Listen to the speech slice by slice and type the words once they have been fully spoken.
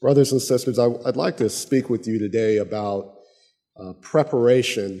Brothers and sisters, I'd like to speak with you today about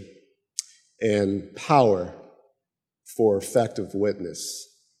preparation and power for effective witness.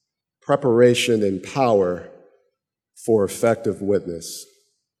 Preparation and power for effective witness.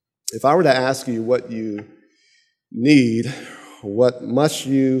 If I were to ask you what you need, what must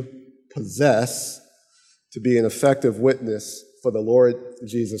you possess to be an effective witness for the Lord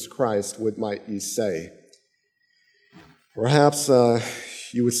Jesus Christ, what might you say? Perhaps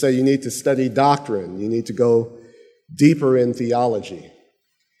you would say you need to study doctrine. You need to go deeper in theology.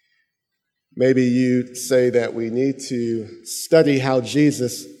 Maybe you'd say that we need to study how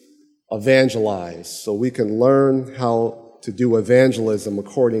Jesus evangelized so we can learn how to do evangelism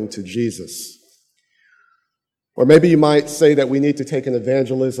according to Jesus. Or maybe you might say that we need to take an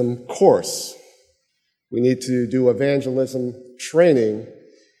evangelism course. We need to do evangelism training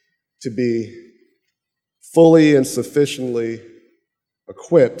to be fully and sufficiently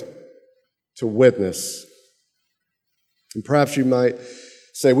equipped to witness. And perhaps you might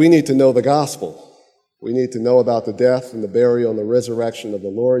say we need to know the gospel. We need to know about the death and the burial and the resurrection of the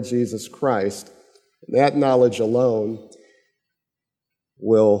Lord Jesus Christ. And that knowledge alone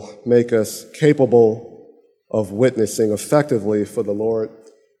will make us capable of witnessing effectively for the Lord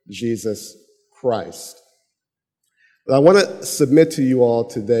Jesus Christ. But I want to submit to you all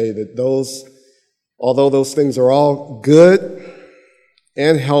today that although those things are all good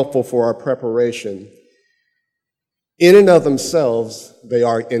and helpful for our preparation, in and of themselves, they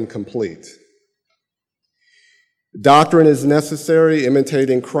are incomplete. Doctrine is necessary,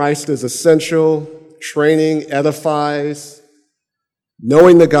 imitating Christ is essential, training edifies,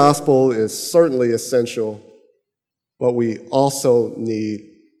 knowing the gospel is certainly essential, but we also need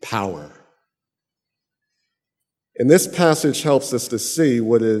power. And this passage helps us to see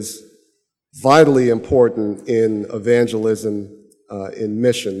what is vitally important in evangelism, in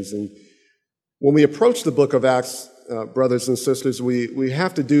missions. And when we approach the book of Acts, brothers and sisters, we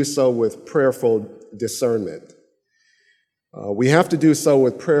have to do so with prayerful discernment. We have to do so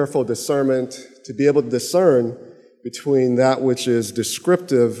with prayerful discernment to be able to discern between that which is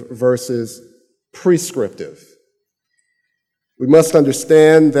descriptive versus prescriptive. We must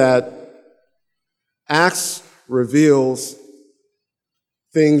understand that Acts reveals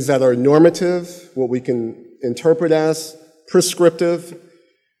things that are normative, what we can interpret as prescriptive.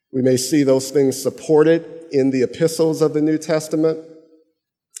 We may see those things supported in the epistles of the New Testament.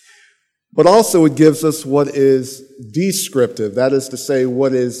 But also it gives us what is descriptive, that is to say,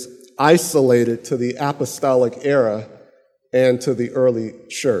 what is isolated to the apostolic era and to the early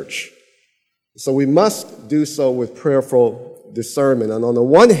church. So we must do so with prayerful discernment. And on the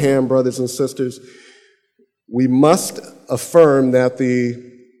one hand, brothers and sisters, we must affirm that the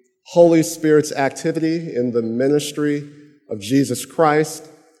Holy Spirit's activity in the ministry of Jesus Christ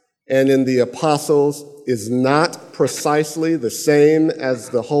and in the apostles is not precisely the same as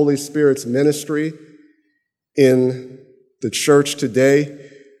the Holy Spirit's ministry in the church today.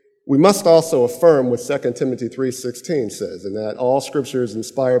 We must also affirm what 2 Timothy 3:16 says, and that all Scripture is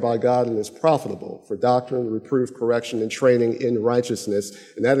inspired by God and is profitable for doctrine, reproof, correction, and training in righteousness,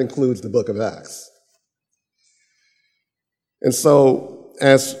 and that includes the book of Acts. And so,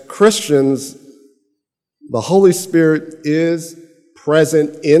 as Christians, the Holy Spirit is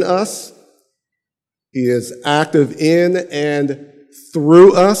present in us. He is active in and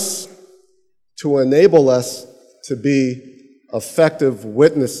through us to enable us to be effective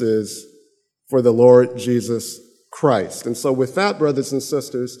witnesses for the Lord Jesus Christ. And so with that, brothers and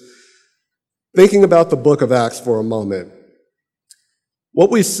sisters, thinking about the book of Acts for a moment, what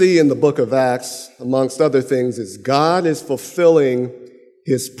we see in the book of Acts, amongst other things, is God is fulfilling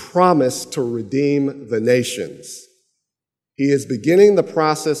his promise to redeem the nations. He is beginning the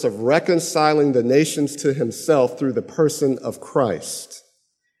process of reconciling the nations to himself through the person of Christ.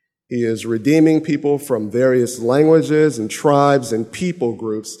 He is redeeming people from various languages and tribes and people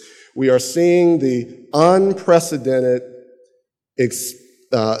groups. We are seeing the unprecedented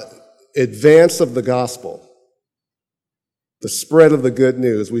advance of the gospel, the spread of the good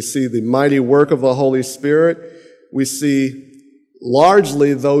news. We see the mighty work of the Holy Spirit. We see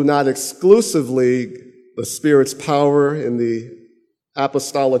largely, though not exclusively, the Spirit's power in the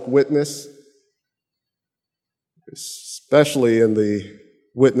apostolic witness, especially in the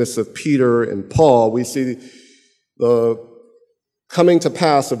witness of Peter and Paul. We see the coming to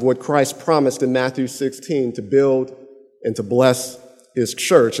pass of what Christ promised in Matthew 16 to build and to bless his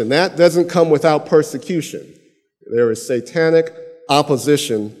church. And that doesn't come without persecution. There is satanic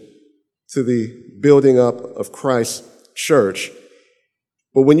opposition to the building up of Christ's church.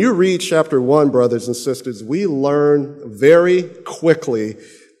 But when you read chapter 1, brothers and sisters, we learn very quickly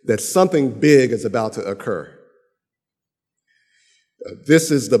that something big is about to occur.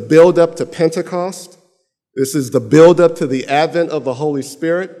 This is the build-up to Pentecost. This is the build-up to the advent of the Holy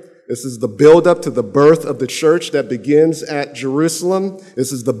Spirit. This is the build-up to the birth of the church that begins at Jerusalem.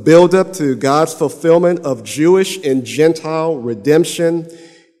 This is the build-up to God's fulfillment of Jewish and Gentile redemption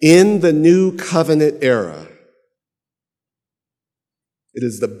in the new covenant era. It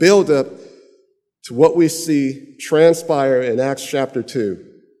is the build-up to what we see transpire in Acts chapter 2.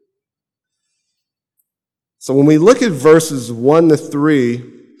 So when we look at verses 1 to 3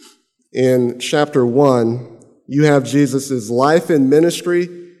 in chapter 1, you have Jesus' life and ministry,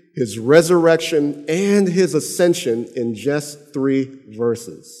 his resurrection, and his ascension in just 3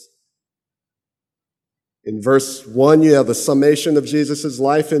 verses. In verse 1, you have the summation of Jesus'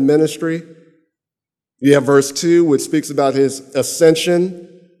 life and ministry. You have verse 2, which speaks about his ascension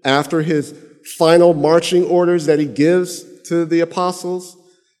after his final marching orders that he gives to the apostles.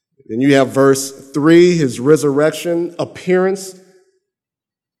 Then you have verse 3, his resurrection, appearance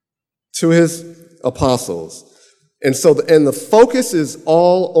to his apostles. And the focus is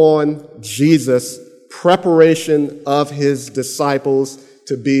all on Jesus' preparation of his disciples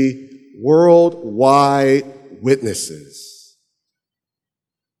to be worldwide witnesses.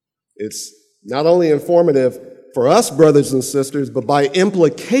 It's not only informative for us, brothers and sisters, but by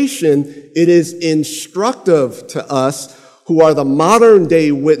implication, it is instructive to us who are the modern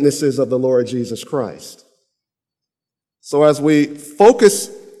day witnesses of the Lord Jesus Christ. So as we focus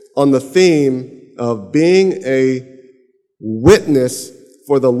on the theme of being a witness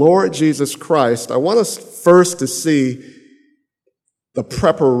for the Lord Jesus Christ, I want us first to see the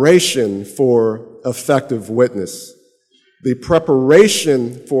preparation for effective witness. The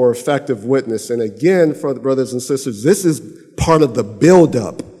preparation for effective witness. And again, for the brothers and sisters, this is part of the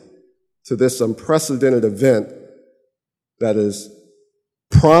build-up to this unprecedented event that is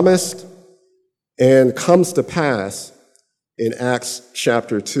promised and comes to pass in Acts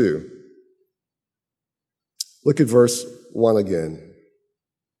chapter 2. Look at verse 1 again.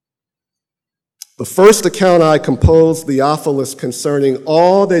 The first account I composed, Theophilus, concerning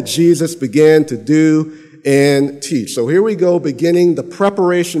all that Jesus began to do and teach. So here we go, beginning the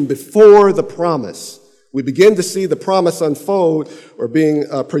preparation before the promise. We begin to see the promise unfold or being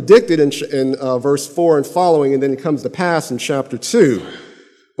predicted in verse 4 and following, and then it comes to pass in chapter 2.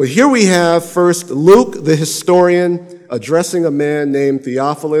 But here we have first Luke, the historian, addressing a man named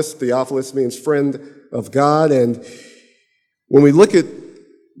Theophilus. Theophilus means friend of God. And when we look at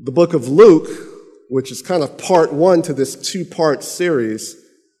the book of Luke, which is kind of part 1 to this 2-part series,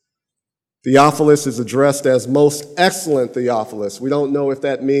 Theophilus is addressed as most excellent Theophilus. We don't know if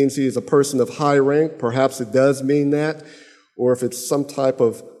that means he is a person of high rank. Perhaps it does mean that, or if it's some type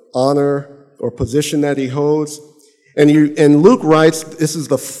of honor or position that he holds. And Luke writes, this is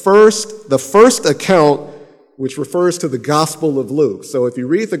the first account which refers to the Gospel of Luke. So if you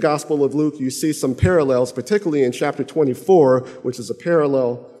read the Gospel of Luke, you see some parallels, particularly in chapter 24, which is a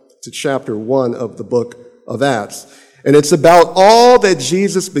parallel to chapter 1 of the book of Acts. And it's about all that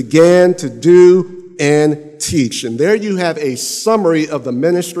Jesus began to do and teach. And there you have a summary of the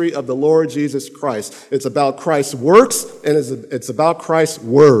ministry of the Lord Jesus Christ. It's about Christ's works and it's about Christ's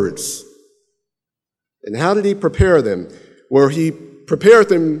words. And how did he prepare them? Well, he prepared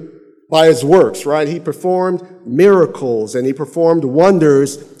them by his works, right? He performed miracles and he performed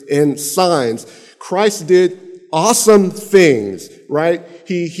wonders and signs. Christ did awesome things, right?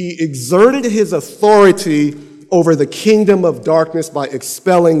 He exerted his authority over the kingdom of darkness by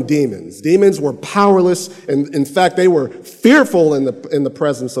expelling demons. Demons were powerless, and in fact, they were fearful in the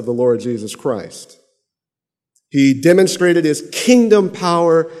presence of the Lord Jesus Christ. He demonstrated his kingdom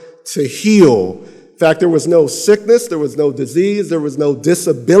power to heal. In fact, there was no sickness, there was no disease, there was no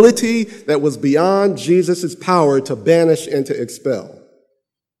disability that was beyond Jesus' power to banish and to expel.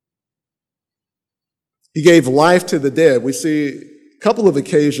 He gave life to the dead. We see a couple of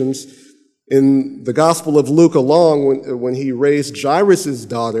occasions in the Gospel of Luke alone when he raised Jairus'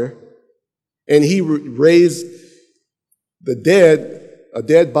 daughter, and he raised the dead, a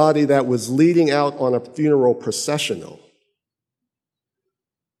dead body that was leading out on a funeral processional.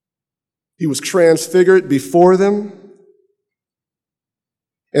 He was transfigured before them.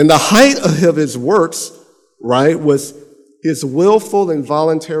 And the height of his works, right, was his willful and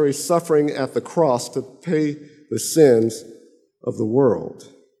voluntary suffering at the cross to pay the sins of the world.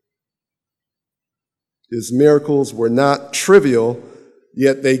 His miracles were not trivial,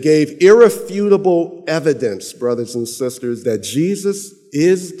 yet they gave irrefutable evidence, brothers and sisters, that Jesus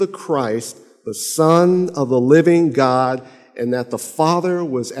is the Christ, the Son of the living God, and that the Father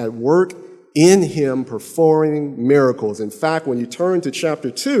was at work in him performing miracles. In fact, when you turn to chapter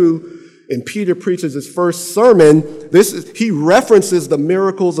 2, and Peter preaches his first sermon, he references the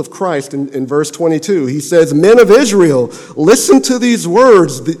miracles of Christ in verse 22. He says, "Men of Israel, listen to these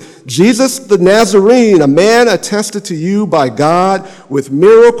words. Jesus the Nazarene, a man attested to you by God with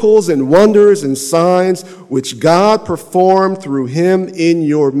miracles and wonders and signs, which God performed through him in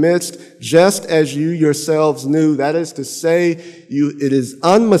your midst, just as you yourselves knew." That is to say, it is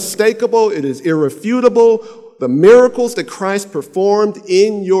unmistakable, it is irrefutable, the miracles that Christ performed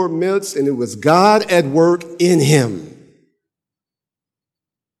in your midst, and it was God at work in him.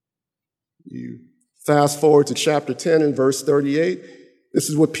 You fast forward to chapter 10 and verse 38. This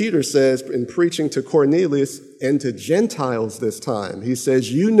is what Peter says in preaching to Cornelius and to Gentiles this time. He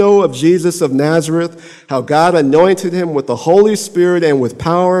says, "You know of Jesus of Nazareth, how God anointed him with the Holy Spirit and with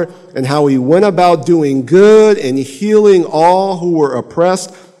power, and how he went about doing good and healing all who were oppressed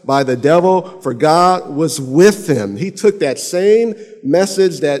by the devil, for God was with him." He took that same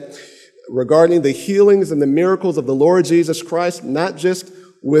message that regarding the healings and the miracles of the Lord Jesus Christ, not just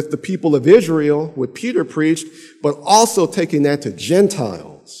with the people of Israel, what Peter preached, but also taking that to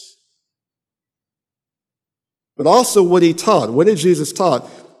Gentiles. But also what he taught. What did Jesus taught?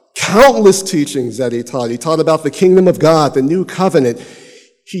 Countless teachings that he taught. He taught about the kingdom of God, the new covenant.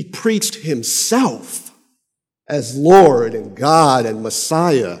 He preached himself as Lord and God and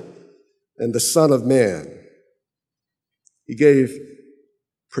Messiah and the Son of Man. He gave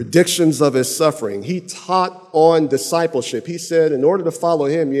predictions of his suffering. He taught on discipleship. He said, in order to follow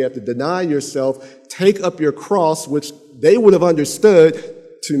him, you have to deny yourself, take up your cross, which they would have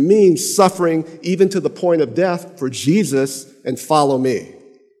understood to mean suffering even to the point of death for Jesus, and follow me.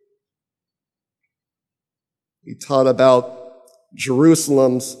 He taught about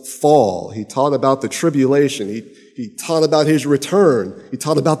Jerusalem's fall. He taught about the tribulation. He taught about his return. He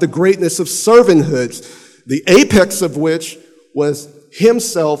taught about the greatness of servanthood, the apex of which was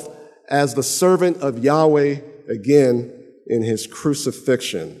himself as the servant of Yahweh again in his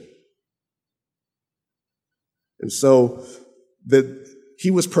crucifixion. And so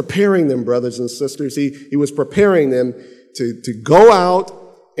he was preparing them, brothers and sisters. He was preparing them to go out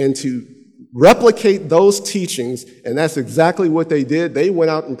and to replicate those teachings, and that's exactly what they did. They went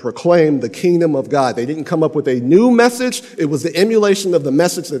out and proclaimed the kingdom of God. They didn't come up with a new message. It was the emulation of the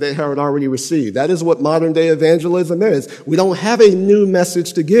message that they had already received. That is what modern day evangelism is. We don't have a new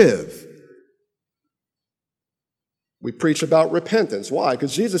message to give. We preach about repentance. Why?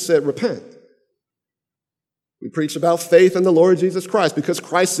 Because Jesus said, repent. We preach about faith in the Lord Jesus Christ because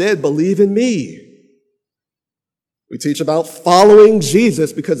Christ said, believe in me. We teach about following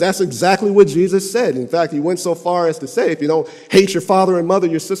Jesus because that's exactly what Jesus said. In fact, he went so far as to say, if you don't hate your father and mother,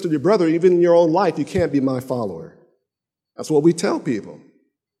 your sister, your brother, even in your own life, you can't be my follower. That's what we tell people.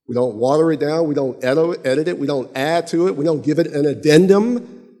 We don't water it down. We don't edit it. We don't add to it. We don't give it an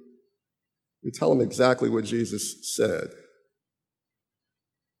addendum. We tell them exactly what Jesus said.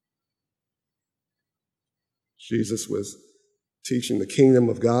 Jesus was teaching the kingdom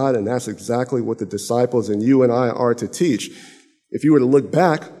of God, and that's exactly what the disciples and you and I are to teach. If you were to look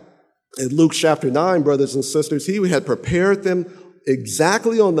back at Luke chapter 9, brothers and sisters, he had prepared them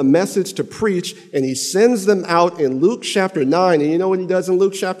exactly on the message to preach, and he sends them out in Luke chapter 9, and you know what he does in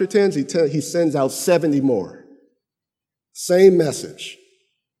Luke chapter 10? He sends out 70 more. Same message.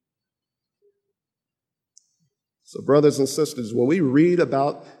 So, brothers and sisters, when we read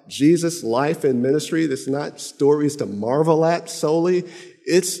about Jesus' life and ministry, it's not stories to marvel at solely.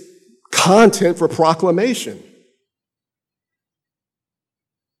 It's content for proclamation.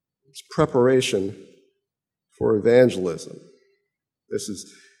 It's preparation for evangelism. This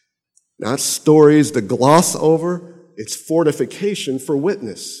is not stories to gloss over. It's fortification for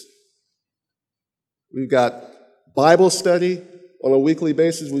witness. We've got Bible study on a weekly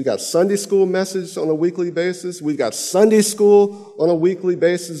basis. We've got Sunday school message on a weekly basis. We've got Sunday school on a weekly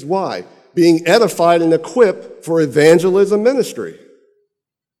basis. Why? Being edified and equipped for evangelism ministry.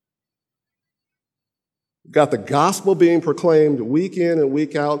 We've got the gospel being proclaimed week in and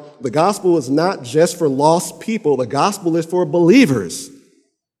week out. The gospel is not just for lost people. The gospel is for believers.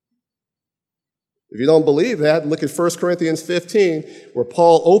 If you don't believe that, look at 1 Corinthians 15, where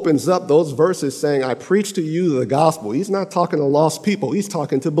Paul opens up those verses saying, I preach to you the gospel. He's not talking to lost people. He's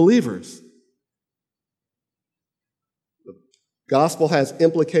talking to believers. The gospel has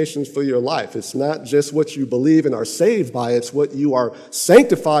implications for your life. It's not just what you believe and are saved by. It's what you are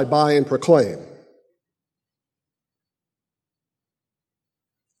sanctified by and proclaim.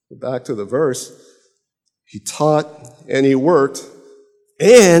 Back to the verse. He taught and he worked.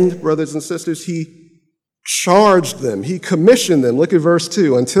 And, brothers and sisters, he charged them. He commissioned them. Look at verse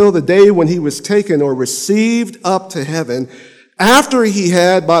 2. Until the day when he was taken or received up to heaven, after he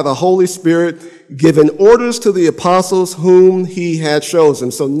had, by the Holy Spirit, given orders to the apostles whom he had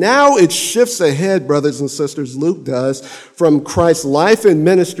chosen. So now it shifts ahead, brothers and sisters, Luke does, from Christ's life and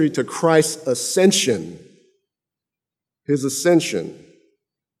ministry to Christ's ascension. His ascension.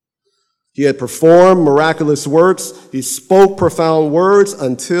 He had performed miraculous works. He spoke profound words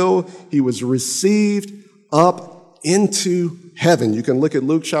until he was received up into heaven. You can look at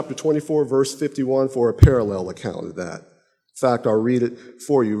Luke chapter 24, verse 51 for a parallel account of that. In fact, I'll read it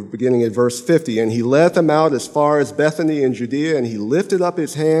for you, beginning at verse 50. And he led them out as far as Bethany in Judea, and he lifted up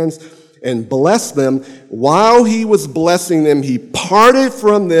his hands and blessed them. While he was blessing them, he parted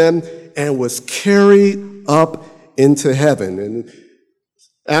from them and was carried up into heaven. And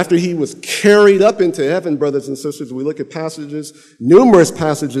after he was carried up into heaven, brothers and sisters, we look at passages, numerous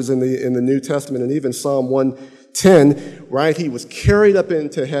passages in the New Testament, and even Psalm 110, right? He was carried up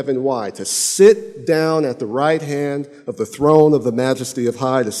into heaven. Why? To sit down at the right hand of the throne of the majesty of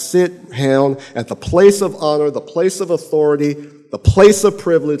high, to sit down at the place of honor, the place of authority, the place of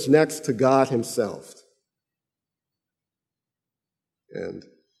privilege next to God himself. And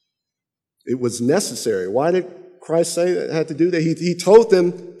it was necessary. Why did Christ say that had to do that? He told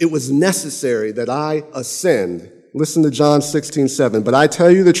them it was necessary that I ascend. Listen to John 16:7. But I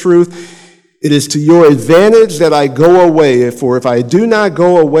tell you the truth, it is to your advantage that I go away. For if I do not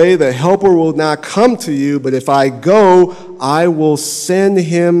go away, the Helper will not come to you. But if I go, I will send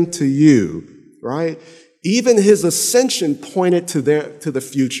him to you. Right? Even his ascension pointed to the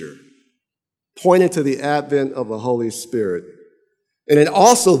future, pointed to the advent of the Holy Spirit. And then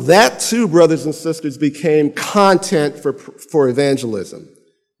also that too, brothers and sisters, became content for evangelism.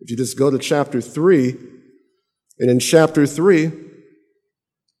 If you just go to chapter 3, and in chapter 3,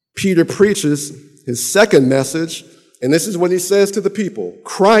 Peter preaches his second message, and this is what he says to the people.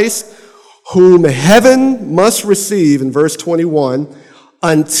 Christ, whom heaven must receive, in verse 21,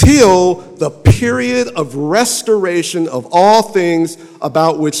 until the period of restoration of all things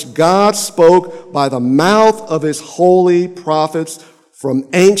about which God spoke by the mouth of his holy prophets from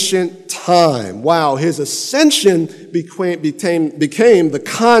ancient time. Wow, his ascension became the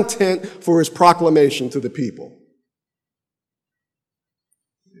content for his proclamation to the people.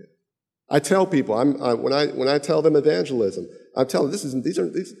 I tell people, when I tell them evangelism, I'm telling them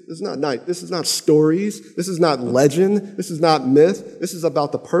this is not stories, this is not legend, this is not myth. This is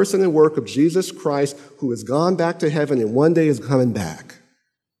about the person and work of Jesus Christ, who has gone back to heaven and one day is coming back.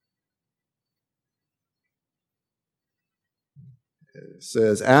 It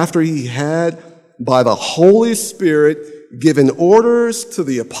says, after he had, by the Holy Spirit, given orders to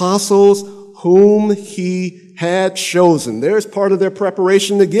the apostles whom he had chosen. There's part of their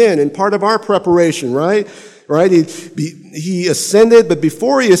preparation again, and part of our preparation, right? Right? He ascended, but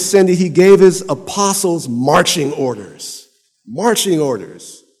before he ascended, he gave his apostles marching orders. Marching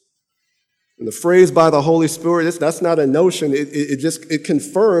orders. And the phrase by the Holy Spirit, that's not a notion. It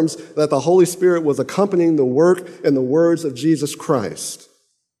confirms that the Holy Spirit was accompanying the work and the words of Jesus Christ.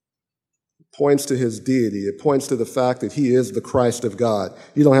 It points to his deity. It points to the fact that he is the Christ of God.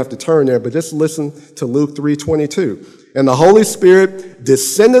 You don't have to turn there, but just listen to Luke 3:22. And the Holy Spirit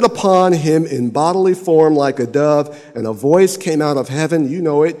descended upon him in bodily form like a dove, and a voice came out of heaven. You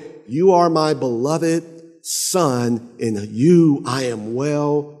know it. You are my beloved Son, in you I am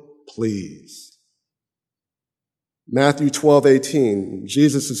well pleased. Matthew 12:18.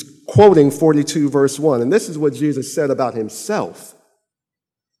 Jesus is quoting 42 verse 1. And this is what Jesus said about himself.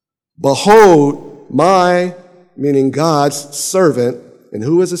 Behold, my, meaning God's servant. And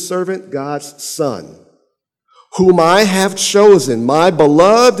who is a servant? God's Son, whom I have chosen, my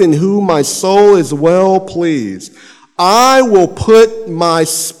beloved, in whom my soul is well pleased. I will put my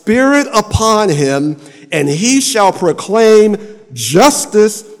spirit upon him, and he shall proclaim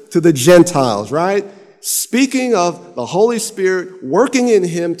justice to the Gentiles, right? Speaking of the Holy Spirit working in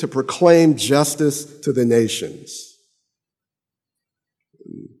him to proclaim justice to the nations.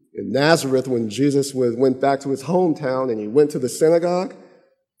 In Nazareth, when Jesus went back to his hometown and he went to the synagogue,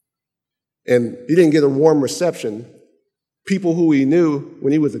 and he didn't get a warm reception, people who he knew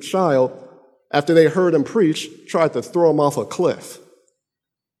when he was a child, after they heard him preach, tried to throw him off a cliff.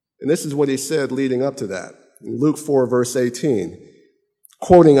 And this is what he said leading up to that. In Luke 4, verse 18,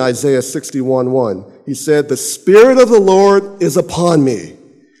 quoting Isaiah 61:1, he said, "The Spirit of the Lord is upon me,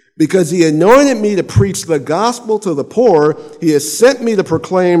 because he anointed me to preach the gospel to the poor. He has sent me to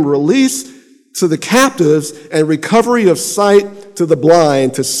proclaim release to the captives and recovery of sight to the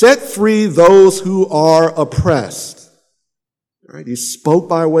blind, to set free those who are oppressed." All right, he spoke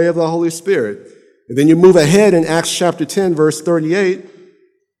by way of the Holy Spirit. And then you move ahead in Acts chapter 10, verse 38.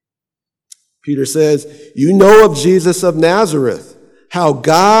 Peter says, you know of Jesus of Nazareth, how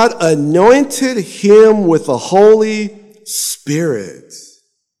God anointed him with the Holy Spirit.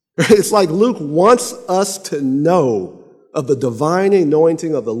 It's like Luke wants us to know of the divine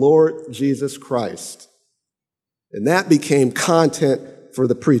anointing of the Lord Jesus Christ. And that became content for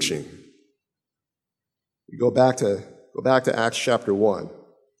the preaching. You go back to Acts chapter 1.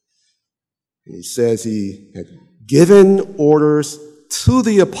 And he says he had given orders to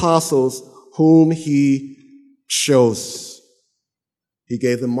the apostles whom he chose. He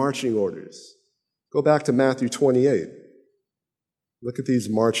gave them marching orders. Go back to Matthew 28. Look at these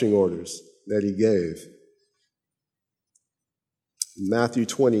marching orders that he gave. Matthew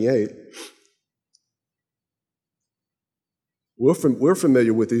 28. We're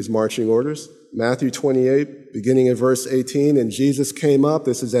familiar with these marching orders. Matthew 28, beginning in verse 18, and Jesus came up,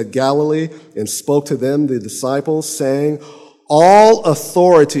 this is at Galilee, and spoke to them, the disciples, saying, all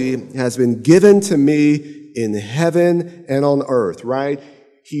authority has been given to me in heaven and on earth, right?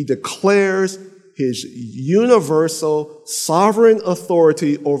 He declares his universal sovereign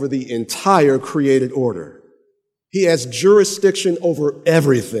authority over the entire created order. He has jurisdiction over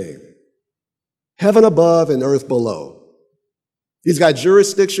everything, heaven above and earth below. He's got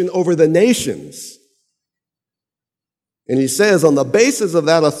jurisdiction over the nations. And he says, on the basis of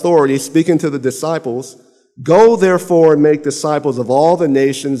that authority, speaking to the disciples, go therefore and make disciples of all the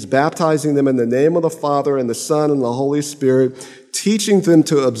nations, baptizing them in the name of the Father and the Son and the Holy Spirit, teaching them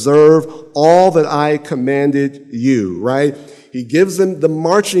to observe all that I commanded you, right? He gives them the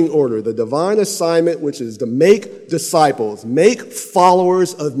marching order, the divine assignment, which is to make disciples, make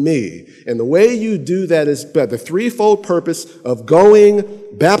followers of me. And the way you do that is by the threefold purpose of going,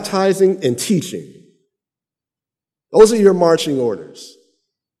 baptizing, and teaching. Those are your marching orders.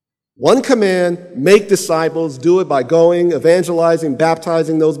 One command, make disciples, do it by going, evangelizing,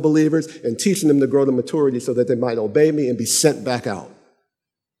 baptizing those believers, and teaching them to grow to maturity so that they might obey me and be sent back out.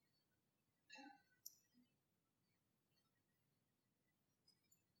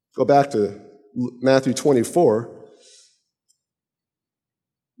 Go back to Matthew 24.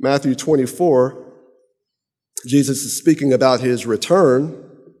 Matthew 24, Jesus is speaking about his return.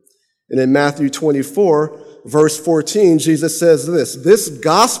 And in Matthew 24, verse 14, Jesus says this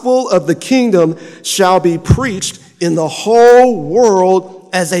gospel of the kingdom shall be preached in the whole world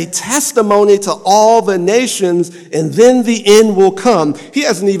as a testimony to all the nations, and then the end will come. He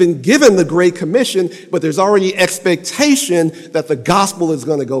hasn't even given the Great Commission, but there's already expectation that the gospel is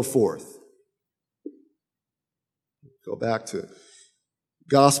going to go forth. Go back to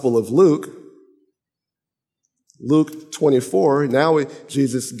Gospel of Luke. Luke 24, now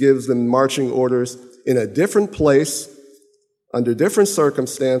Jesus gives them marching orders in a different place, under different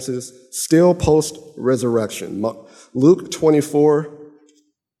circumstances, still post-resurrection. Luke 24,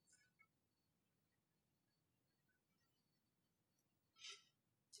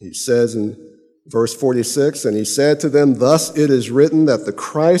 he says in verse 46, and he said to them, thus it is written that the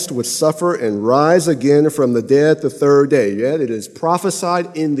Christ would suffer and rise again from the dead the third day. Yet it is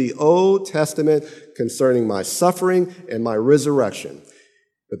prophesied in the Old Testament concerning my suffering and my resurrection.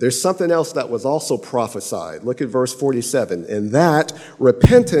 But there's something else that was also prophesied. Look at verse 47. And that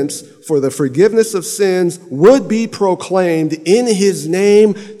repentance for the forgiveness of sins would be proclaimed in his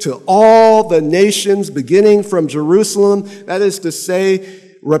name to all the nations, beginning from Jerusalem. That is to say,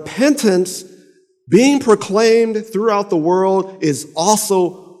 repentance being proclaimed throughout the world is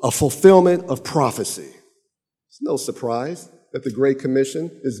also a fulfillment of prophecy. It's no surprise that the Great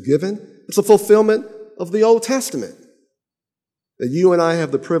Commission is given. It's a fulfillment of the Old Testament that you and I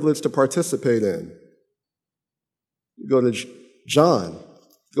have the privilege to participate in. Go to John.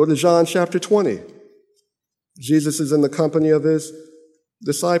 Go to John chapter 20. Jesus is in the company of his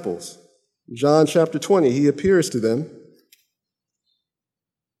disciples. John chapter 20, he appears to them.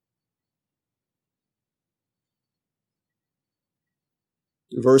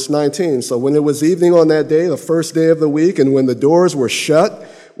 Verse 19, so when it was evening on that day, the first day of the week, and when the doors were shut,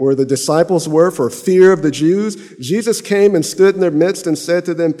 where the disciples were for fear of the Jews, Jesus came and stood in their midst and said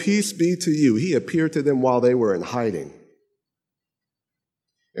to them, peace be to you. He appeared to them while they were in hiding.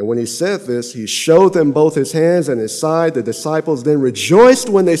 And when he said this, he showed them both his hands and his side. The disciples then rejoiced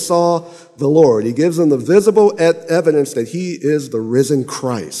when they saw the Lord. He gives them the visible evidence that he is the risen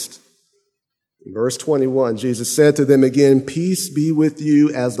Christ. In verse 21, Jesus said to them again, peace be with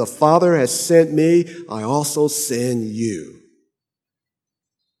you. As the Father has sent me, I also send you.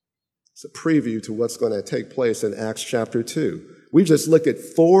 It's a preview to what's going to take place in Acts chapter 2. We just looked at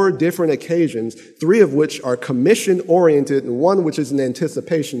 4 different occasions, 3 of which are commission-oriented and one which is an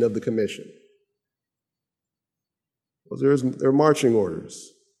anticipation of the commission. Those are their marching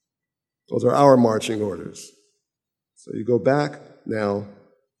orders. Those are our marching orders. So you go back now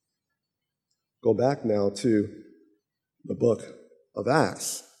to the book of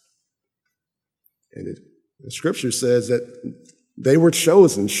Acts. And the scripture says that they were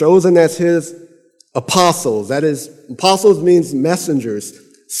chosen as his apostles. That is, apostles means messengers,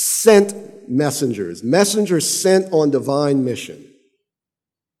 sent messengers sent on divine mission.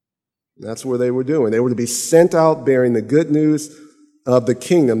 And that's what they were doing. They were to be sent out bearing the good news of the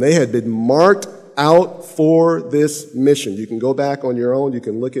kingdom. They had been marked out for this mission. You can go back on your own. You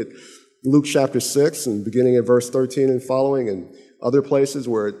can look at Luke chapter 6 and beginning at verse 13 and following, and other places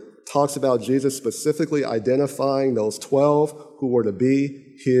where it talks about Jesus specifically identifying those 12 who were to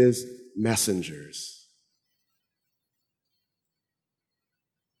be his messengers.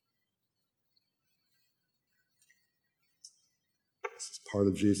 This is part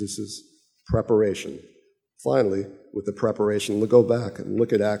of Jesus' preparation. Finally, with the preparation, we'll go back and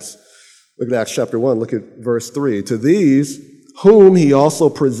look at Acts chapter 1. Look at verse 3. To these whom he also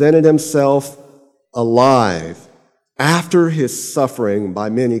presented himself alive after his suffering by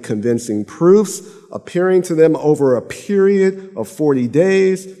many convincing proofs, appearing to them over a period of 40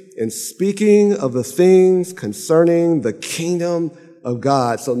 days and speaking of the things concerning the kingdom of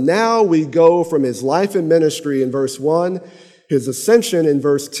God. So now we go from his life and ministry in verse 1, his ascension in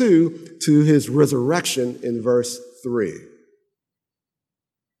verse 2, to his resurrection in verse 3.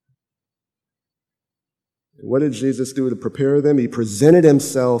 What did Jesus do to prepare them? He presented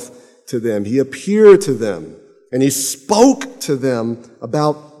himself to them. He appeared to them, and he spoke to them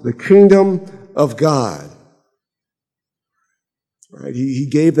about the kingdom of God. Right? He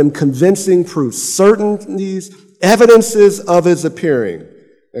gave them convincing proofs, certainties, evidences of his appearing.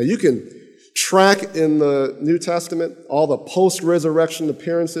 Now you can track in the New Testament all the post-resurrection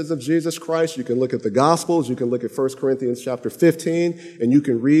appearances of Jesus Christ. You can look at the Gospels. You can look at 1 Corinthians chapter 15, and you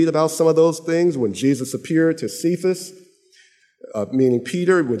can read about some of those things when Jesus appeared to Cephas, meaning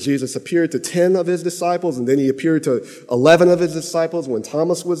Peter, when Jesus appeared to 10 of his disciples, and then he appeared to 11 of his disciples when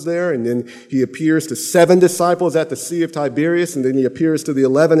Thomas was there, and then he appears to 7 disciples at the Sea of Tiberias, and then he appears to the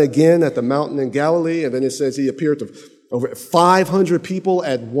 11 again at the mountain in Galilee, and then it says he appeared to over 500 people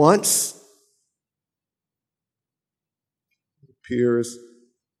at once. Appears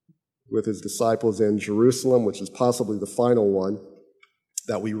with his disciples in Jerusalem, which is possibly the final one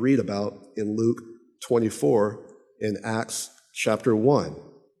that we read about in Luke 24 in Acts chapter 1.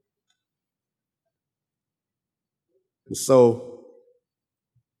 And so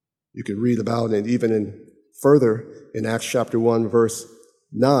you could read about it even further in Acts chapter 1, verse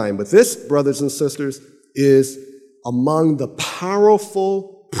 9. But this, brothers and sisters, is among the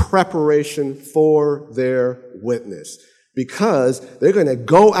powerful preparation for their witness. Because they're going to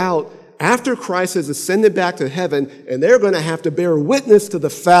go out after Christ has ascended back to heaven, and they're going to have to bear witness to the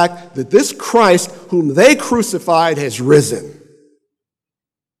fact that this Christ whom they crucified has risen.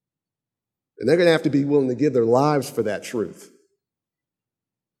 And they're going to have to be willing to give their lives for that truth.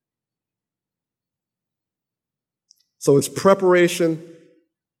 So it's preparation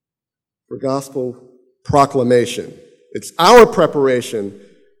for gospel proclamation. It's our preparation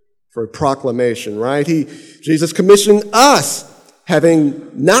for proclamation, right? Jesus commissioned us,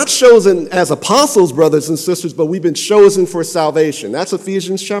 having not chosen as apostles, brothers and sisters, but we've been chosen for salvation. That's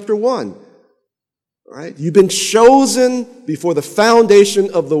Ephesians chapter 1, right? You've been chosen before the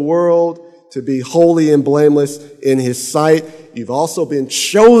foundation of the world to be holy and blameless in his sight. You've also been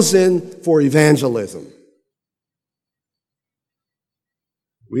chosen for evangelism.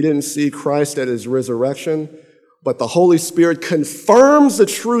 We didn't see Christ at his resurrection, but the Holy Spirit confirms the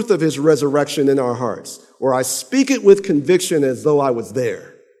truth of his resurrection in our hearts, or I speak it with conviction as though I was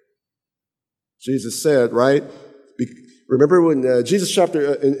there. Jesus said, right? Remember when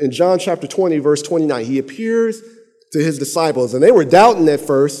in John chapter 20, verse 29, he appears to his disciples, and they were doubting at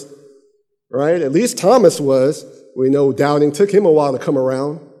first, right? At least Thomas was. We know doubting took him a while to come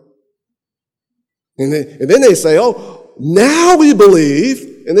around. And then they say, oh, now we believe.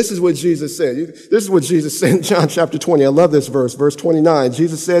 And this is what Jesus said. This is what Jesus said in John chapter 20. I love this verse, verse 29.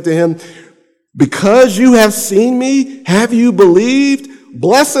 Jesus said to him, because you have seen me, have you believed?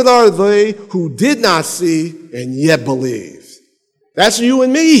 Blessed are they who did not see and yet believed. That's you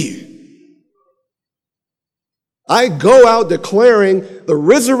and me. I go out declaring the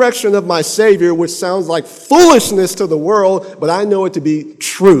resurrection of my Savior, which sounds like foolishness to the world, but I know it to be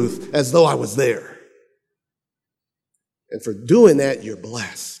truth, as though I was there. And for doing that, you're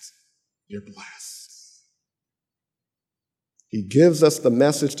blessed. You're blessed. He gives us the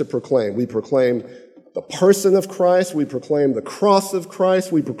message to proclaim. We proclaim the person of Christ. We proclaim the cross of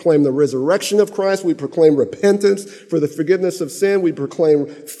Christ. We proclaim the resurrection of Christ. We proclaim repentance for the forgiveness of sin. We proclaim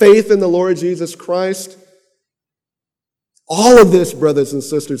faith in the Lord Jesus Christ. All of this, brothers and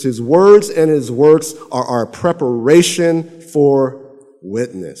sisters, his words and his works are our preparation for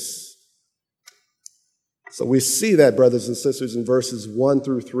witness. So we see that, brothers and sisters, in verses 1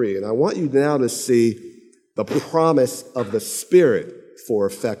 through 3. And I want you now to see the promise of the Spirit for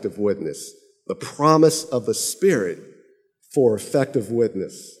effective witness. The promise of the Spirit for effective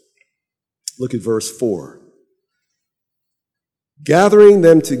witness. Look at verse 4. Gathering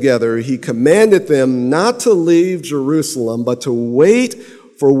them together, he commanded them not to leave Jerusalem, but to wait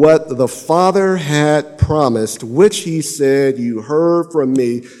for what the Father had promised, which he said, you heard from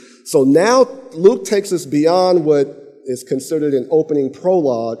me. So now Luke takes us beyond what is considered an opening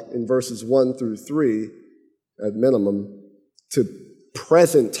prologue in verses 1 through 3, at minimum, to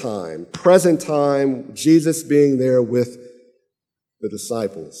present time. Present time, Jesus being there with the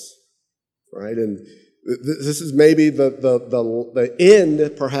disciples, right? And this is maybe the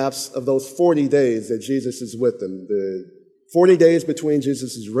end, perhaps, of those 40 days that Jesus is with them, the 40 days between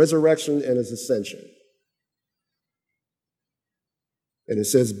Jesus' resurrection and his ascension. And it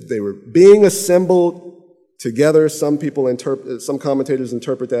says they were being assembled together. Some commentators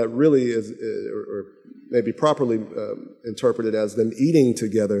interpret that really as, or maybe properly interpreted as them eating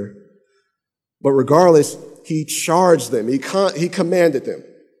together. But regardless, he charged them. He commanded them.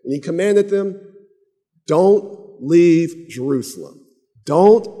 And he commanded them, don't leave Jerusalem.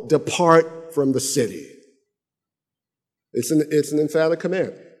 Don't depart from the city. It's an emphatic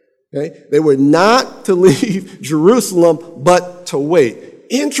command. Okay? They were not to leave Jerusalem, but to wait.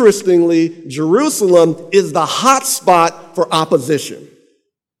 Interestingly, Jerusalem is the hot spot for opposition.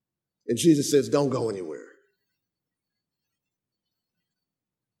 And Jesus says, don't go anywhere.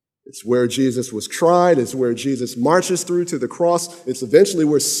 It's where Jesus was tried. It's where Jesus marches through to the cross. It's eventually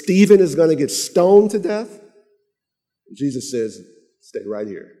where Stephen is going to get stoned to death. And Jesus says, stay right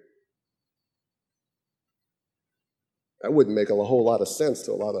here. That wouldn't make a whole lot of sense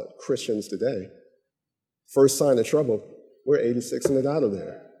to a lot of Christians today. First sign of trouble, we're 86 and out of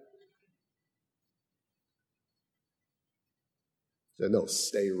there. So no,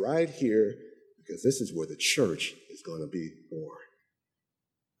 stay right here because this is where the church is going to be born.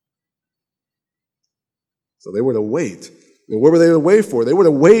 So they were to wait. And what were they to wait for? They were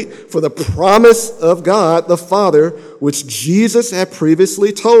to wait for the promise of God, the Father, which Jesus had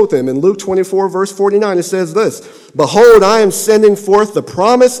previously told them. In Luke 24, verse 49, it says this, behold, I am sending forth the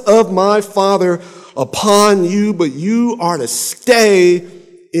promise of my Father upon you, but you are to stay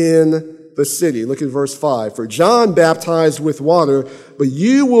in the city. Look at verse 5. For John baptized with water, but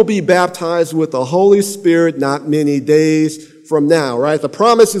you will be baptized with the Holy Spirit not many days from now, right? The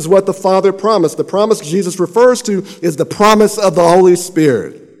promise is what the Father promised. The promise Jesus refers to is the promise of the Holy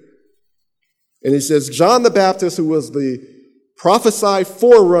Spirit. And he says, John the Baptist, who was the prophesied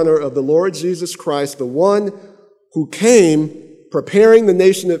forerunner of the Lord Jesus Christ, the one who came preparing the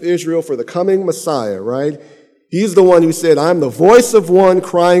nation of Israel for the coming Messiah, right? He's the one who said, I'm the voice of one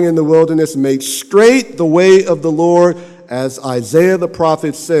crying in the wilderness, make straight the way of the Lord, as Isaiah the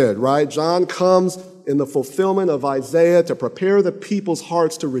prophet said, right? John comes in the fulfillment of Isaiah to prepare the people's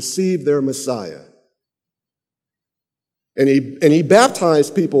hearts to receive their Messiah. And he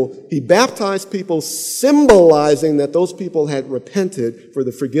baptized people. He baptized people symbolizing that those people had repented for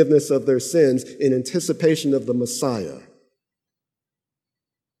the forgiveness of their sins in anticipation of the Messiah.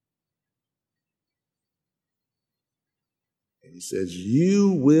 And he says,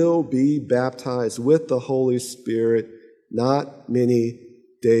 you will be baptized with the Holy Spirit not many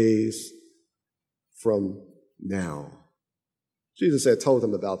days from now. Jesus had told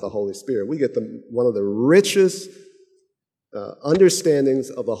them about the Holy Spirit. We get one of the richest understandings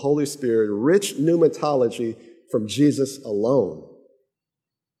of the Holy Spirit, rich pneumatology from Jesus alone.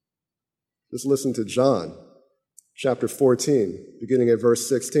 Just listen to John chapter 14, beginning at verse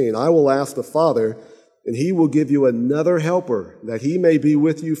 16. I will ask the Father, and he will give you another helper, that he may be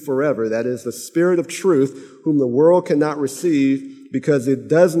with you forever. That is the Spirit of truth, whom the world cannot receive, because it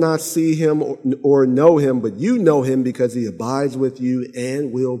does not see him or know him, but you know him because he abides with you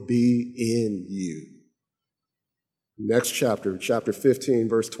and will be in you. Next chapter, chapter 15,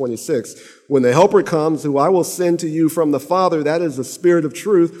 verse 26. When the Helper comes, who I will send to you from the Father, that is the Spirit of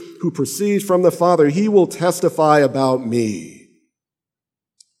truth, who proceeds from the Father, he will testify about me.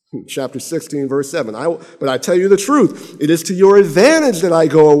 Chapter 16, verse 7. But I tell you the truth, it is to your advantage that I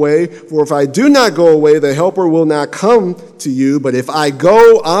go away, for if I do not go away, the Helper will not come to you, but if I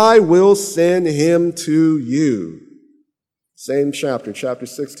go, I will send him to you. Same chapter, chapter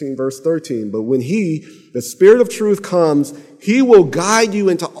 16, verse 13. But when he, the Spirit of truth, comes, he will guide you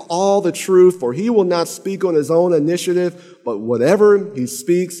into all the truth, for he will not speak on his own initiative, but whatever he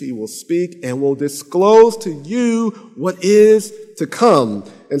speaks, he will speak and will disclose to you what is to come.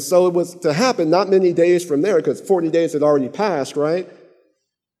 And so it was to happen not many days from there, because 40 days had already passed, right?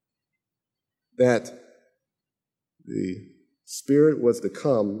 That the Spirit was to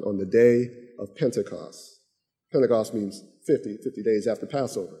come on the day of Pentecost. Pentecost means 50 days after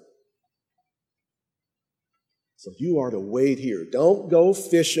Passover. So you are to wait here. Don't go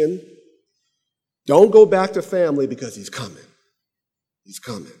fishing. Don't go back to family, because he's coming. He's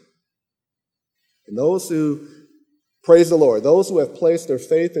coming. And those who, praise the Lord, those who have placed their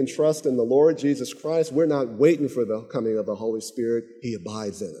faith and trust in the Lord Jesus Christ, we're not waiting for the coming of the Holy Spirit. He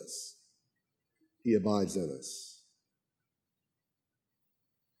abides in us. He abides in us.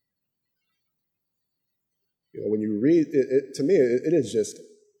 You know, when you read it, to me, it is just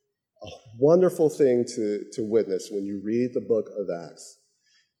a wonderful thing to witness when you read the book of Acts.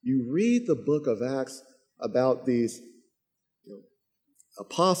 You read the book of Acts about these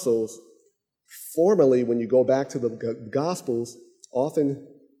apostles, formerly, when you go back to the Gospels, often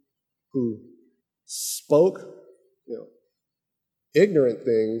who spoke ignorant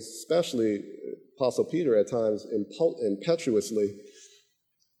things, especially Apostle Peter at times impetuously.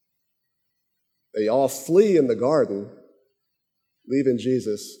 They all flee in the garden, leaving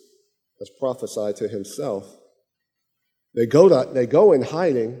Jesus as prophesied to himself. They go in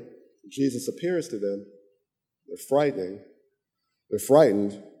hiding. Jesus appears to them. They're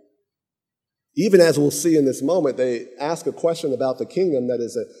frightened. Even as we'll see in this moment, they ask a question about the kingdom that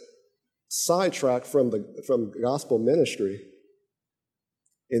is a sidetrack from gospel ministry.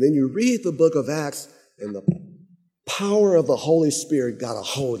 And then you read the book of Acts, and the power of the Holy Spirit got a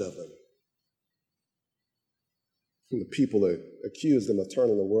hold of them. And the people that accused them of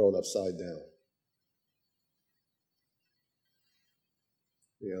turning the world upside down.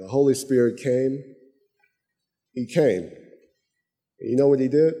 The Holy Spirit came. He came. And you know what he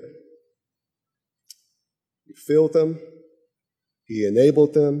did? He filled them. He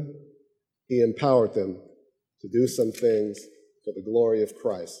enabled them. He empowered them to do some things for the glory of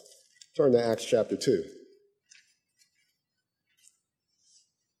Christ. Turn to Acts chapter 2.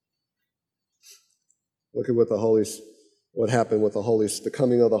 Look at what happened with the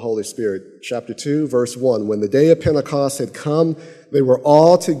coming of the Holy Spirit. Chapter 2, verse 1. When the day of Pentecost had come, they were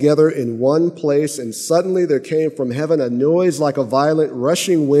all together in one place, and suddenly there came from heaven a noise like a violent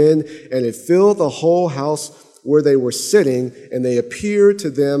rushing wind, and it filled the whole house where they were sitting, and they appeared to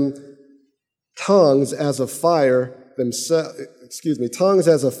them tongues as of fire,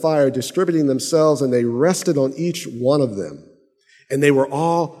 distributing themselves, and they rested on each one of them. And they were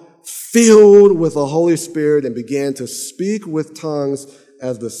all filled with the Holy Spirit and began to speak with tongues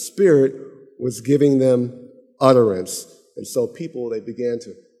as the Spirit was giving them utterance. And so people, they began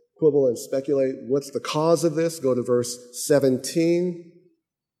to quibble and speculate. What's the cause of this? Go to verse 17.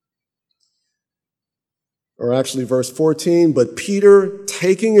 Or actually verse 14. But Peter,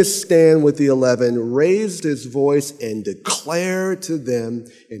 taking his stand with the 11, raised his voice and declared to them,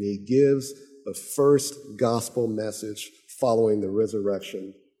 and he gives the first gospel message following the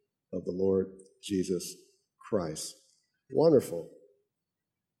resurrection of the Lord Jesus Christ. Wonderful.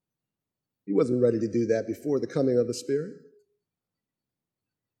 He wasn't ready to do that before the coming of the Spirit.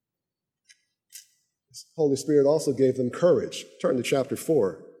 The Holy Spirit also gave them courage. Turn to chapter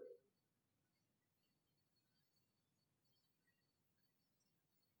 4.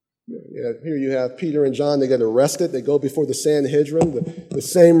 Here you have Peter and John. They get arrested. They go before the Sanhedrin, the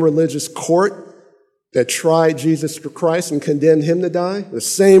same religious court that tried Jesus Christ and condemned him to die, the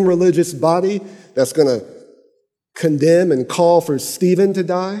same religious body that's going to condemn and call for Stephen to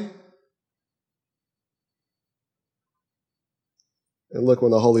die. And look,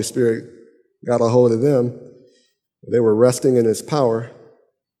 when the Holy Spirit got a hold of them, they were resting in his power.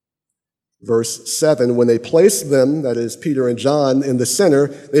 Verse 7, when they placed them, that is Peter and John, in the center,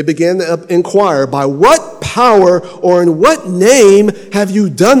 they began to inquire, by what power or in what name have you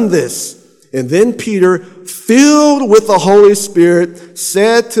done this? And then Peter, filled with the Holy Spirit,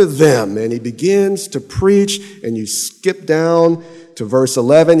 said to them, and he begins to preach, and you skip down to verse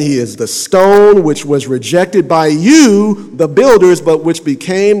 11, he is the stone which was rejected by you, the builders, but which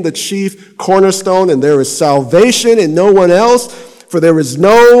became the chief cornerstone, and there is salvation in no one else, for there is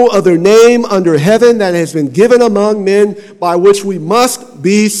no other name under heaven that has been given among men by which we must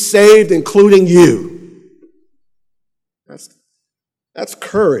be saved, including you. That's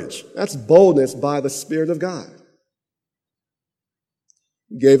courage. That's boldness by the Spirit of God.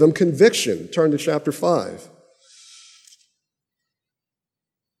 He gave them conviction. Turn to chapter 5.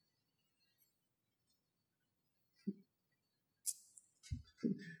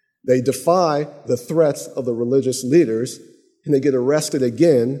 They defy the threats of the religious leaders, and they get arrested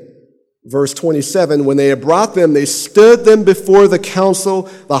again. Verse 27, when they had brought them, they stood them before the council.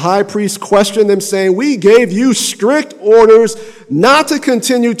 The high priest questioned them, saying, "We gave you strict orders not to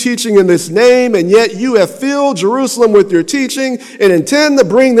continue teaching in this name, and yet you have filled Jerusalem with your teaching and intend to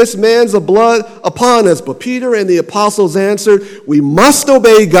bring this man's blood upon us." But Peter and the apostles answered, "We must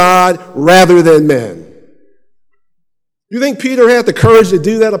obey God rather than men." You think Peter had the courage to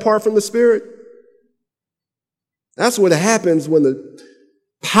do that apart from the Spirit? That's what happens when the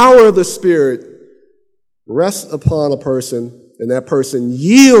power of the Spirit rests upon a person, and that person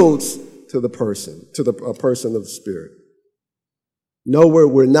yields to the person of the Spirit. No,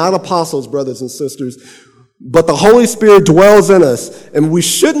 we're not apostles, brothers and sisters, but the Holy Spirit dwells in us, and we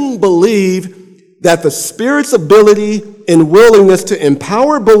shouldn't believe that the Spirit's ability and willingness to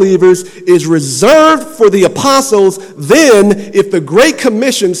empower believers is reserved for the apostles then if the Great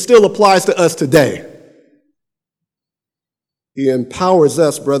Commission still applies to us today. He empowers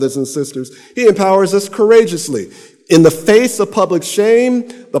us, brothers and sisters. He empowers us courageously. In the face of public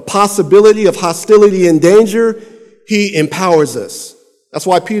shame, the possibility of hostility and danger, he empowers us. That's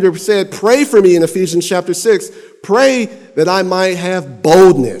why Peter said, "Pray for me" in Ephesians chapter 6. Pray that I might have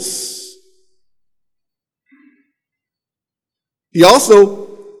boldness. He also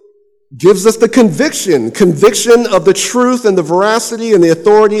gives us the conviction of the truth and the veracity and the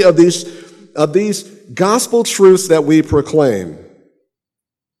authority of these gospel truths that we proclaim.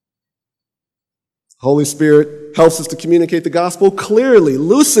 Holy Spirit helps us to communicate the gospel clearly,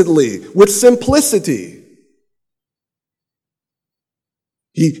 lucidly, with simplicity.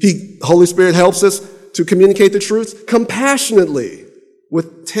 Holy Spirit helps us to communicate the truth compassionately,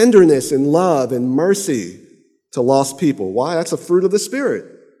 with tenderness and love and mercy to lost people. Why? That's a fruit of the Spirit.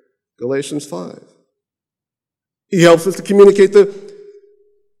 Galatians 5. He helps us to communicate the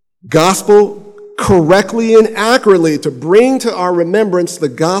gospel correctly and accurately, to bring to our remembrance the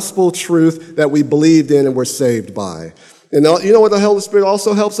gospel truth that we believed in and were saved by. And you know what the Holy Spirit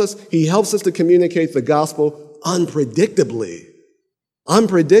also helps us? He helps us to communicate the gospel unpredictably.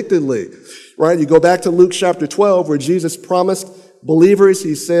 Unpredictably, right? You go back to Luke chapter 12 where Jesus promised believers,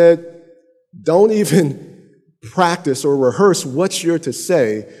 he said, don't even practice or rehearse what you're to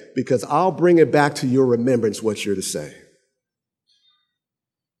say because I'll bring it back to your remembrance what you're to say.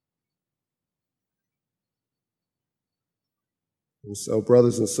 And so,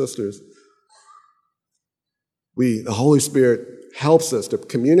 brothers and sisters, the Holy Spirit helps us to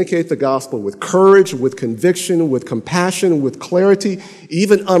communicate the gospel with courage, with conviction, with compassion, with clarity,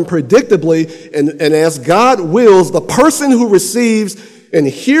 even unpredictably. And as God wills, the person who receives and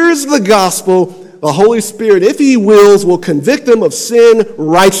hears the gospel, the Holy Spirit, if he wills, will convict them of sin,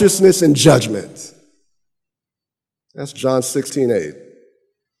 righteousness, and judgment. That's John 16:8.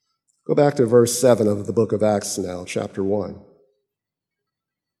 Go back to verse 7 of the book of Acts now, chapter 1.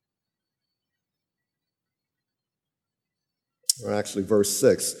 Or actually, verse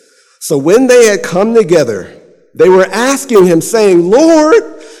 6. So when they had come together, they were asking him, saying, Lord,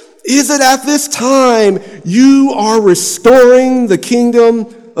 is it at this time you are restoring the kingdom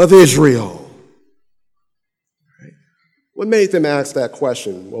of Israel? What made them ask that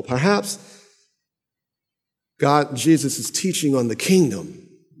question? Well, perhaps Jesus' teaching on the kingdom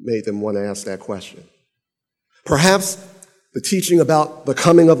made them want to ask that question. Perhaps the teaching about the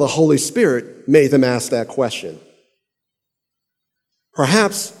coming of the Holy Spirit made them ask that question.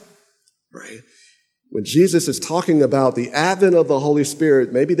 Perhaps, right, when Jesus is talking about the advent of the Holy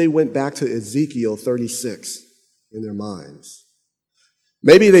Spirit, maybe they went back to Ezekiel 36 in their minds.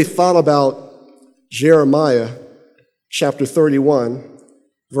 Maybe they thought about Jeremiah chapter 31,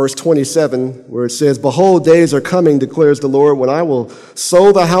 verse 27, where it says, Behold, days are coming, declares the Lord, when I will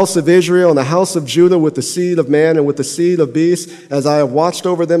sow the house of Israel and the house of Judah with the seed of man and with the seed of beast, as I have watched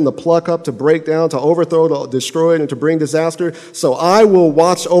over them to pluck up, to break down, to overthrow, to destroy, and to bring disaster. So I will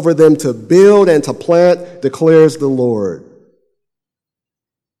watch over them to build and to plant, declares the Lord.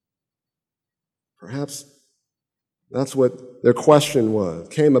 Perhaps that's what their question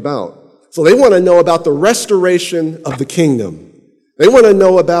came about. So they want to know about the restoration of the kingdom. They want to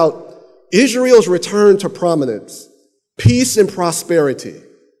know about Israel's return to prominence, peace and prosperity.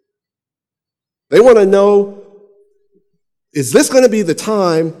 They want to know, is this going to be the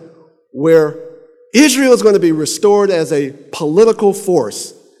time where Israel is going to be restored as a political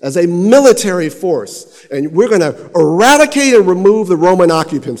force, as a military force, and we're going to eradicate and remove the Roman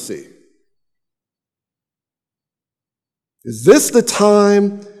occupancy? Is this the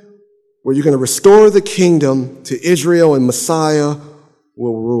time where you're going to restore the kingdom to Israel and Messiah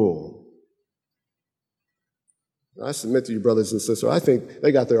will rule? I submit to you, brothers and sisters, I think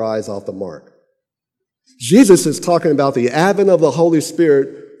they got their eyes off the mark. Jesus is talking about the advent of the Holy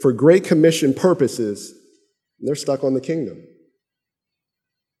Spirit for Great Commission purposes, and they're stuck on the kingdom.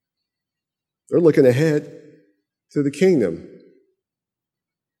 They're looking ahead to the kingdom.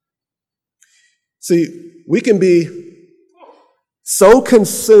 See, we can be so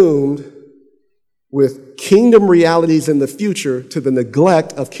consumed with kingdom realities in the future to the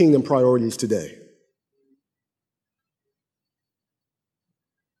neglect of kingdom priorities today.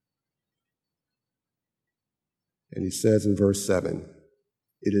 And he says in verse 7,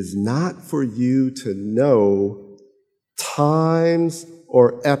 it is not for you to know times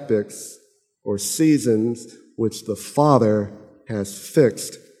or epochs or seasons which the Father has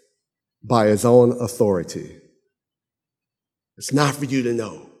fixed by his own authority. It's not for you to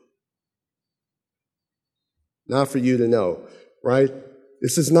know. Not for you to know, right?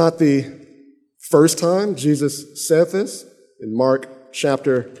 This is not the first time Jesus said this. In Mark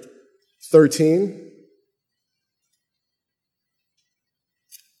chapter 13,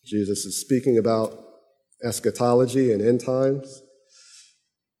 Jesus is speaking about eschatology and end times.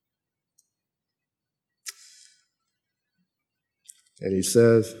 And he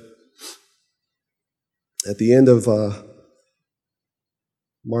says, at the end of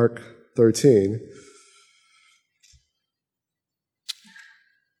Mark 13,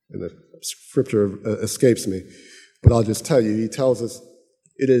 and the scripture escapes me, but I'll just tell you, he tells us,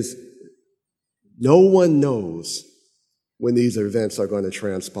 it is, no one knows when these events are going to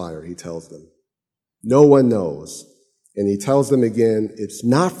transpire, he tells them. No one knows. And he tells them again, it's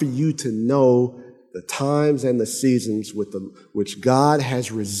not for you to know the times and the seasons which God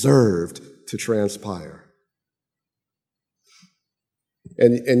has reserved to transpire.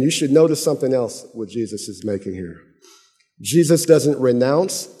 And you should notice something else what Jesus is making here. Jesus doesn't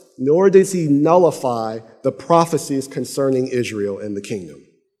renounce, nor does he nullify the prophecies concerning Israel and the kingdom.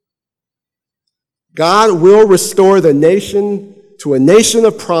 God will restore the nation to a nation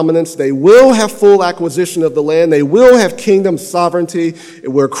of prominence. They will have full acquisition of the land. They will have kingdom sovereignty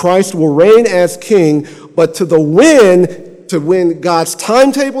where Christ will reign as king. But to when God's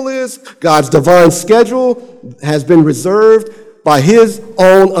timetable is, God's divine schedule has been reserved by his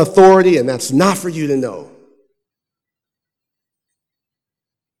own authority, and that's not for you to know.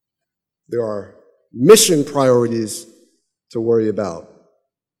 There are mission priorities to worry about.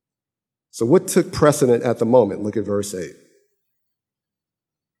 So what took precedent at the moment? Look at verse 8.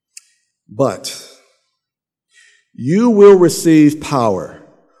 But you will receive power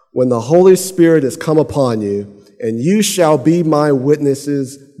when the Holy Spirit has come upon you, and you shall be my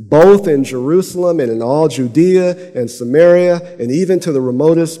witnesses both in Jerusalem and in all Judea and Samaria and even to the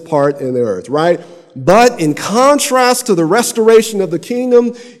remotest part in the earth, right? But in contrast to the restoration of the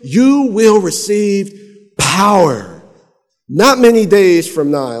kingdom, you will receive power. Not many days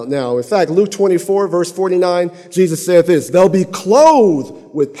from now. In fact, Luke 24, verse 49, Jesus said this, they'll be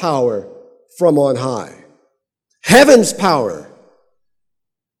clothed with power from on high. Heaven's power.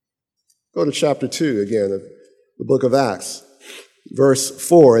 Go to chapter 2 again of the book of Acts, verse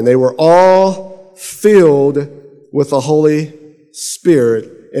 4. And they were all filled with the Holy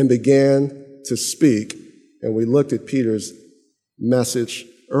Spirit and began to speak. And we looked at Peter's message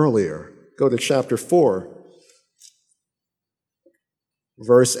earlier. Go to chapter 4.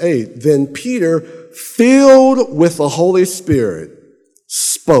 Verse 8, then Peter, filled with the Holy Spirit,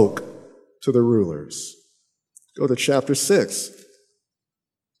 spoke to the rulers. Go to chapter 6.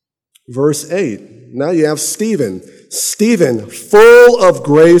 Verse 8, now you have Stephen. Stephen, full of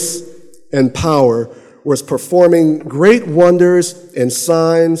grace and power, was performing great wonders and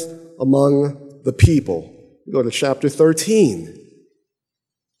signs among the people. Go to chapter 13.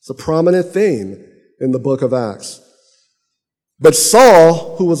 It's a prominent theme in the book of Acts. But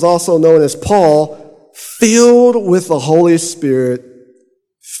Saul, who was also known as Paul, filled with the Holy Spirit,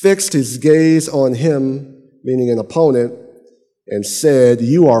 fixed his gaze on him, meaning an opponent, and said,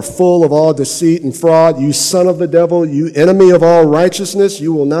 you are full of all deceit and fraud, you son of the devil, you enemy of all righteousness,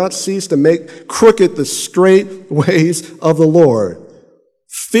 you will not cease to make crooked the straight ways of the Lord.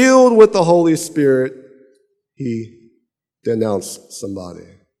 Filled with the Holy Spirit, he denounced somebody.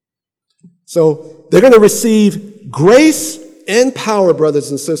 So they're going to receive grace and power,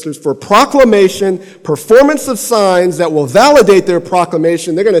 brothers and sisters, for proclamation, performance of signs that will validate their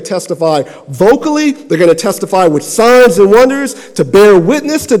proclamation. They're going to testify vocally. They're going to testify with signs and wonders to bear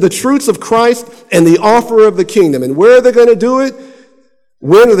witness to the truths of Christ and the offer of the kingdom. And where are they going to do it?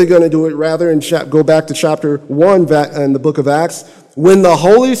 When are they going to do it? Rather, go back to chapter 1 in the book of Acts. When the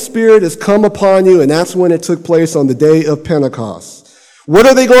Holy Spirit has come upon you, and that's when it took place on the day of Pentecost. What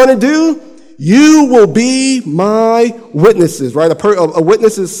are they going to do? You will be my witnesses, right? A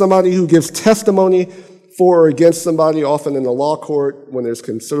witness is somebody who gives testimony for or against somebody, often in the law court when there's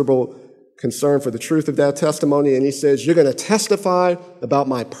considerable concern for the truth of that testimony. And he says, you're going to testify about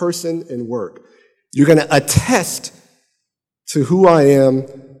my person and work. You're going to attest to who I am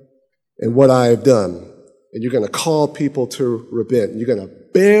and what I have done. And you're going to call people to repent. You're going to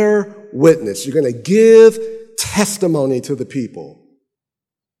bear witness. You're going to give testimony to the people.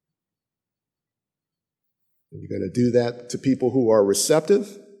 And you're going to do that to people who are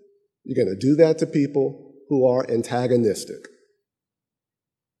receptive. You're going to do that to people who are antagonistic.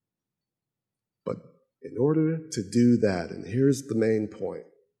 But in order to do that, and here's the main point,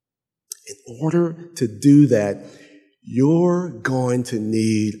 in order to do that, you're going to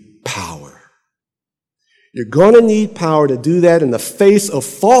need power. You're going to need power to do that in the face of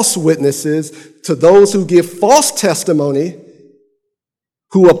false witnesses, to those who give false testimony,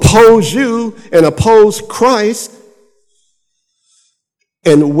 who oppose you and oppose Christ.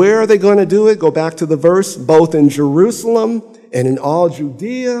 And where are they going to do it? Go back to the verse, both in Jerusalem and in all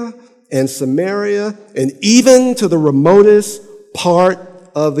Judea and Samaria and even to the remotest part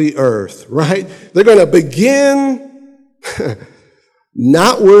of the earth, right? They're going to begin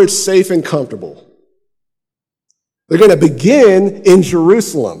not where it's safe and comfortable. They're going to begin in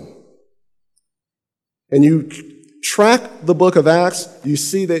Jerusalem. And you track the book of Acts, you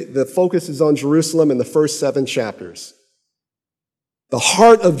see that the focus is on Jerusalem in the first 7 chapters. The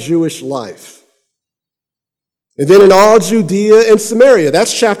heart of Jewish life. And then in all Judea and Samaria,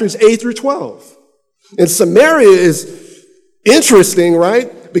 that's chapters 8 through 12. And Samaria is interesting,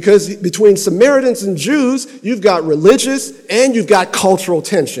 right? Because between Samaritans and Jews, you've got religious and you've got cultural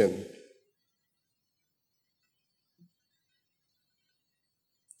tension.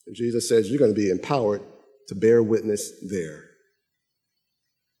 And Jesus says you're going to be empowered to bear witness there.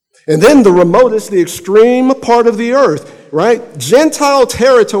 And then the remotest, the extreme part of the earth, right? Gentile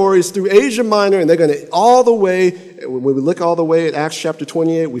territories through Asia Minor, and they're going to all the way, when we look all the way at Acts chapter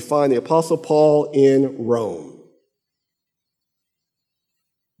 28, we find the Apostle Paul in Rome.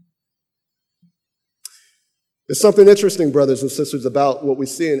 There's something interesting, brothers and sisters, about what we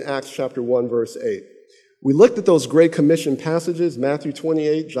see in Acts chapter 1, verse 8. We looked at those Great Commission passages, Matthew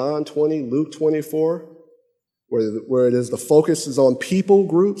 28, John 20, Luke 24, where it is the focus is on people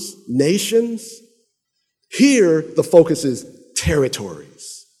groups, nations. Here, the focus is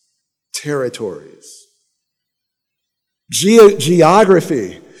territories. Territories.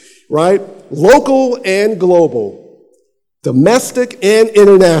 Geography, right? Local and global. Domestic and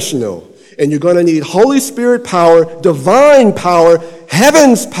international. And you're going to need Holy Spirit power, divine power,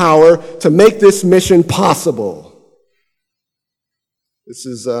 heaven's power to make this mission possible. This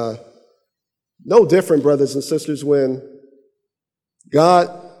is no different, brothers and sisters, when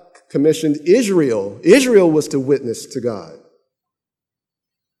God commissioned Israel. Israel was to witness to God.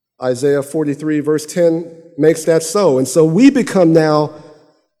 Isaiah 43, verse 10 makes that so. And so we become now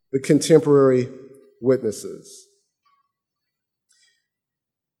the contemporary witnesses.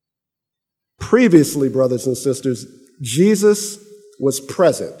 Previously, brothers and sisters, Jesus was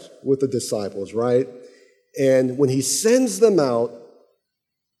present with the disciples, right? And when he sends them out,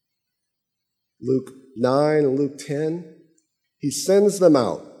 Luke 9 and Luke 10, he sends them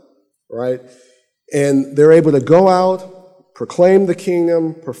out, right? And they're able to go out, proclaim the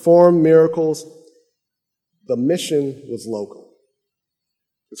kingdom, perform miracles. The mission was local,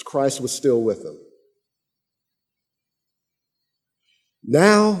 because Christ was still with them.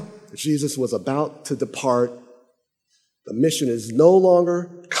 Now, Jesus was about to depart. The mission is no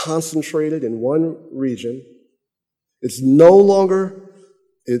longer concentrated in one region. It's no longer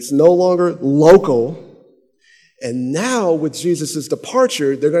local. And now, with Jesus'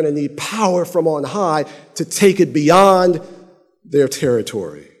 departure, they're going to need power from on high to take it beyond their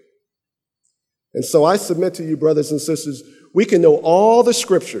territory. And so I submit to you, brothers and sisters, we can know all the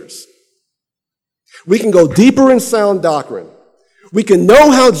scriptures. We can go deeper in sound doctrine. We can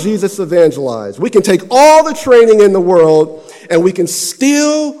know how Jesus evangelized. We can take all the training in the world, and we can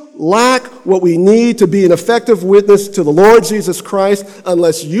still lack what we need to be an effective witness to the Lord Jesus Christ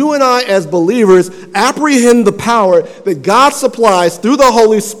unless you and I, as believers, apprehend the power that God supplies through the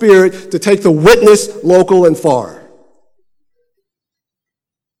Holy Spirit to take the witness local and far.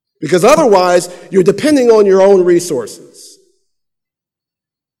 Because otherwise, you're depending on your own resources.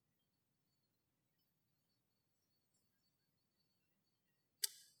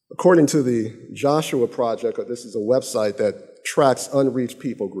 According to the Joshua Project, this is a website that tracks unreached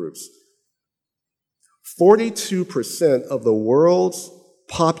people groups, 42% of the world's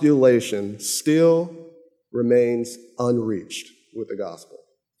population still remains unreached with the gospel.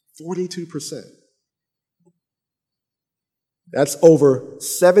 42%. That's over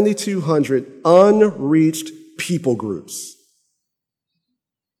 7,200 unreached people groups.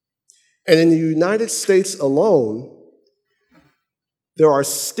 And in the United States alone, there are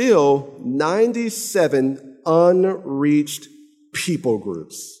still 97 unreached people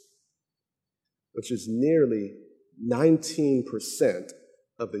groups, which is nearly 19%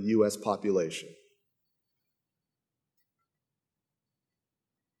 of the U.S. population.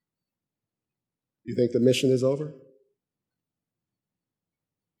 You think the mission is over?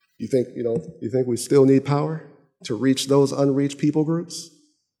 You think we still need power to reach those unreached people groups?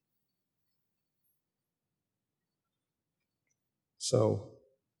 So,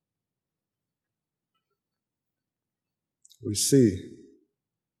 we see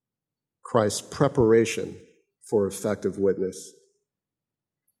Christ's preparation for effective witness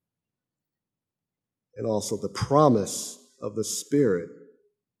and also the promise of the Spirit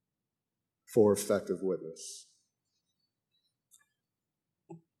for effective witness.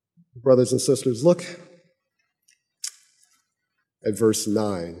 Brothers and sisters, look at verse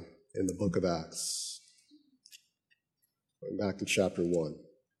 9 in the book of Acts. Going back to chapter 1.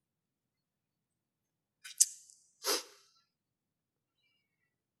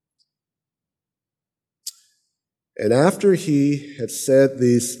 And after he had said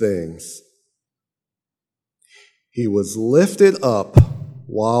these things, he was lifted up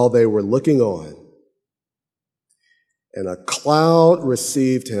while they were looking on, and a cloud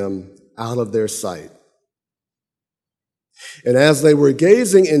received him out of their sight. And as they were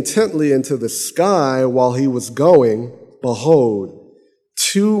gazing intently into the sky while he was going, behold,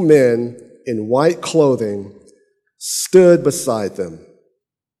 two men in white clothing stood beside them.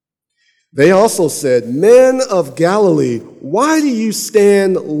 They also said, "Men of Galilee, why do you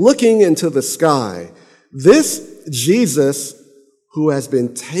stand looking into the sky? This Jesus, who has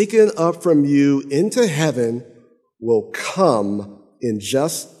been taken up from you into heaven, will come in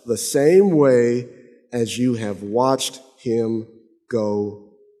just the same way as you have watched him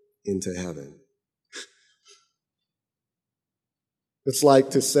go into heaven." It's like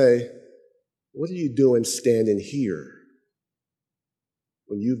to say, what are you doing standing here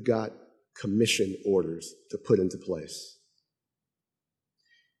when you've got commission orders to put into place?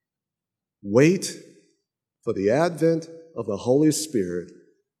 Wait for the advent of the Holy Spirit,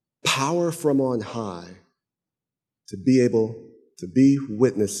 power from on high, to be able to be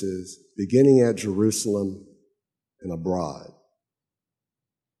witnesses beginning at Jerusalem and abroad.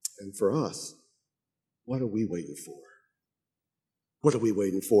 And for us, what are we waiting for? What are we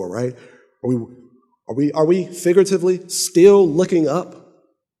waiting for, right? Are we figuratively still looking up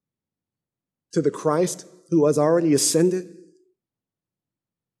to the Christ who has already ascended?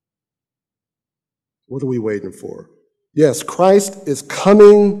 What are we waiting for? Yes, Christ is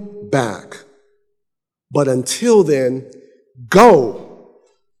coming back. But until then, go.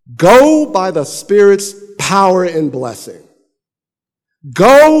 Go by the Spirit's power and blessing.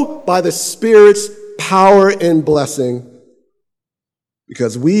 Go by the Spirit's power and blessing,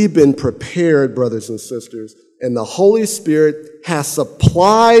 because we've been prepared, brothers and sisters, and the Holy Spirit has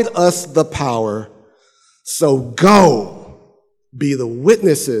supplied us the power. So go, be the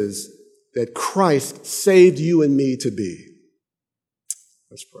witnesses that Christ saved you and me to be.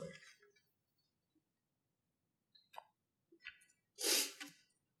 Let's pray.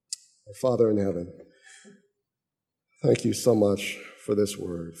 Our Father in heaven, thank you so much for this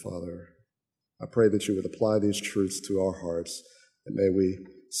word, Father. I pray that you would apply these truths to our hearts, and may we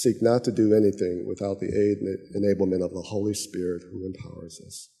seek not to do anything without the aid and enablement of the Holy Spirit who empowers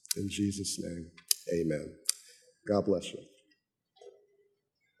us. In Jesus' name, amen. God bless you.